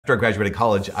After I graduated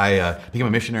college, I became a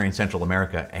missionary in Central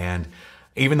America. And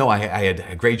even though I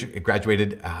had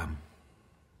graduated,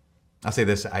 I'll say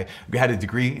this, I had a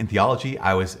degree in theology.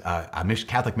 I was a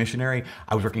Catholic missionary.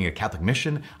 I was working at a Catholic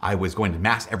mission. I was going to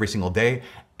Mass every single day,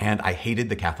 and I hated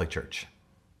the Catholic Church.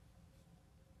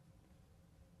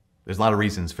 There's a lot of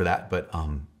reasons for that, but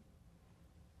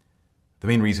the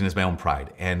main reason is my own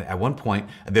pride. And at one point,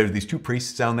 there were these two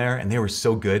priests down there, and they were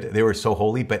so good. They were so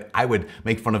holy, but I would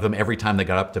make fun of them every time they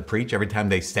got up to preach. Every time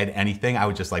they said anything, I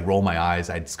would just like roll my eyes.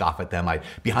 I'd scoff at them. I'd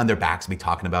behind their backs be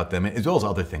talking about them, as well as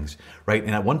other things, right?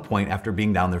 And at one point, after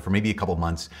being down there for maybe a couple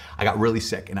months, I got really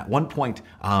sick. And at one point,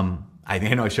 I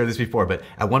know I shared this before, but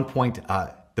at one point,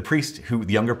 the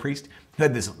younger priest,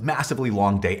 had this massively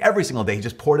long day. Every single day, he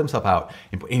just poured himself out.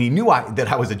 And he knew that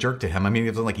I was a jerk to him. I mean, it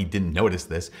wasn't like he didn't notice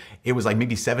this. It was like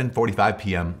maybe 7:45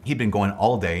 p.m. He'd been going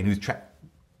all day, and he was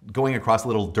going across a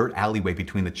little dirt alleyway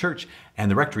between the church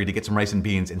and the rectory to get some rice and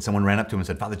beans. And someone ran up to him and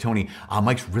said, "Father Tony,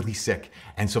 Mike's really sick."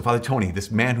 And so Father Tony, this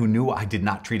man who knew I did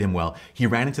not treat him well, he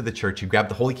ran into the church, he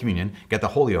grabbed the Holy Communion, got the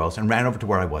holy oils, and ran over to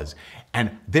where I was.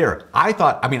 And there, I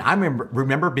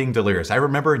remember being delirious. I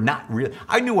remember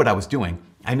I knew what I was doing.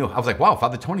 I was like, wow,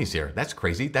 Father Tony's here. That's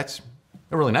crazy. That's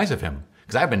really nice of him,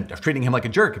 because I've been treating him like a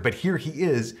jerk, but here he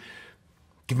is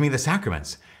giving me the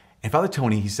sacraments. And Father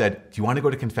Tony, he said, "Do you want to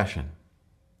go to confession?"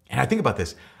 And I think about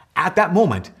this. At that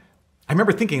moment, I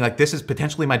remember thinking, like, this is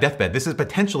potentially my deathbed. This is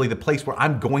potentially the place where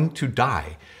I'm going to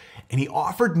die. And he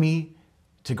offered me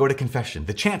to go to confession,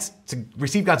 the chance to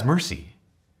receive God's mercy.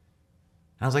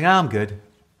 And I was like, I'm good.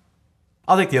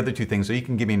 I'll take the other two things. So you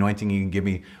can give me anointing, you can give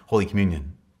me Holy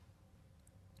Communion.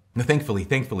 And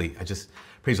thankfully, I just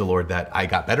praise the Lord that I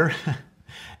got better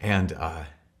and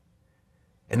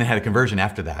then had a conversion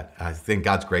after that. I think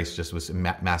God's grace just was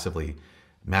massively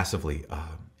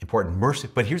important. Mercy,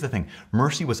 but here's the thing,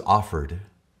 mercy was offered,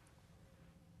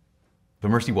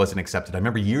 but mercy wasn't accepted. I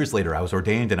remember years later, I was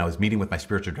ordained and I was meeting with my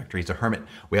spiritual director. He's a hermit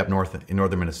way up north in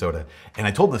northern Minnesota. And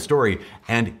I told him the story,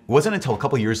 and it wasn't until a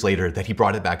couple years later that he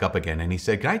brought it back up again. And he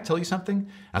said, "Can I tell you something?"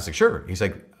 I was like, "Sure." He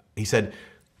said,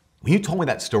 "When you told me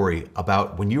that story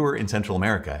about when you were in Central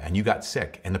America and you got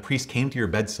sick and the priest came to your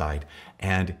bedside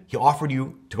and he offered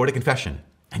you to go to confession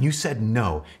and you said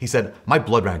no," he said, "my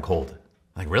blood ran cold."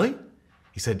 I'm like, "Really?"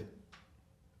 He said,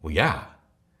 "Well, yeah.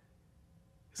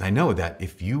 Because I know that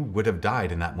if you would have died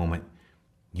in that moment,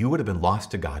 you would have been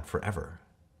lost to God forever."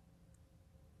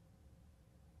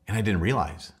 And I didn't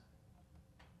realize.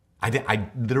 I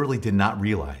literally did not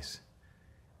realize.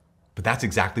 But that's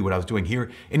exactly what I was doing here.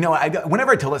 And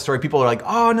whenever I tell that story, people are like,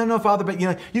 "Oh, no, Father, but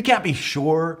you can't be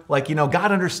sure. Like,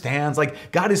 God understands.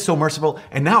 Like, God is so merciful."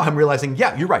 And now I'm realizing,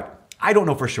 yeah, you're right. I don't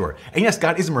know for sure. And yes,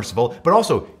 God is merciful, but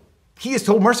also he is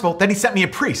so merciful that he sent me a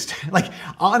priest.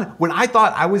 When I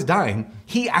thought I was dying,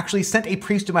 he actually sent a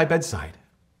priest to my bedside.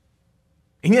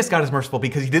 And yes, God is merciful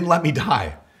because he didn't let me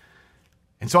die.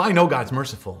 And so I know God's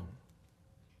merciful.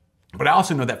 But I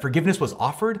also know that forgiveness was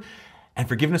offered and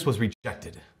forgiveness was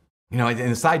rejected. And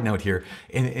a side note here,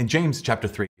 in James chapter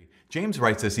 3, James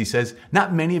writes this. He says,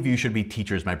 "Not many of you should be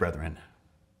teachers, my brethren.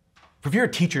 For if you're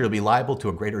a teacher, you'll be liable to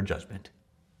a greater judgment."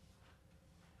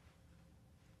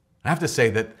 I have to say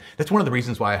that that's one of the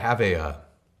reasons why I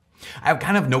have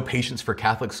kind of no patience for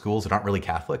Catholic schools that aren't really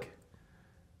Catholic.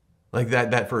 Like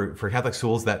that for Catholic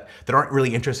schools that aren't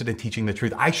really interested in teaching the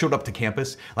truth. I showed up to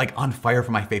campus like on fire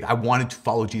for my faith. I wanted to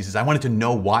follow Jesus. I wanted to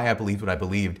know why I believed what I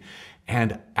believed.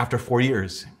 And after 4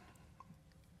 years,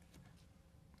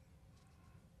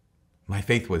 my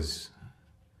faith was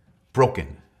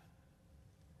broken.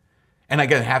 And I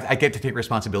get to take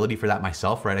responsibility for that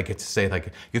myself, right? I get to say,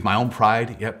 like, with my own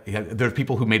pride, yep, there's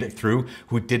people who made it through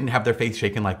who didn't have their faith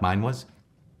shaken like mine was.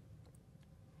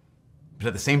 But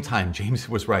at the same time, James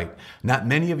was right. Not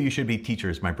many of you should be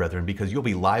teachers, my brethren, because you'll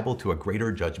be liable to a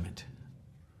greater judgment.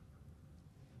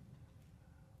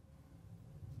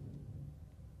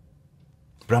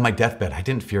 But on my deathbed, I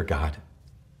didn't fear God.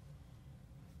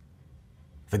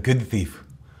 The good thief,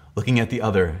 looking at the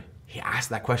other, he asked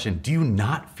that question, "Do you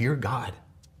not fear God?"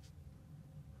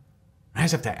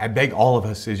 I beg all of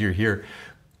us as you're here,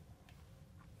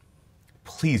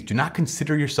 please do not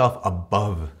consider yourself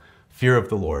above fear of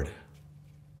the Lord,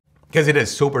 because it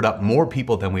has sobered up more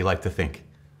people than we like to think.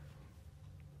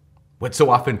 What so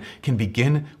often can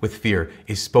begin with fear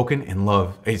is spoken in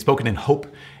love, is spoken in hope,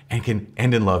 and can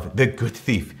end in love. The good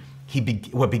thief,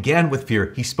 what began with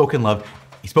fear, he spoke in love,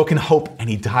 he spoke in hope, and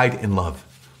he died in love.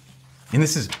 And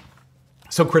this is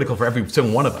so critical for every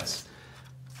single one of us.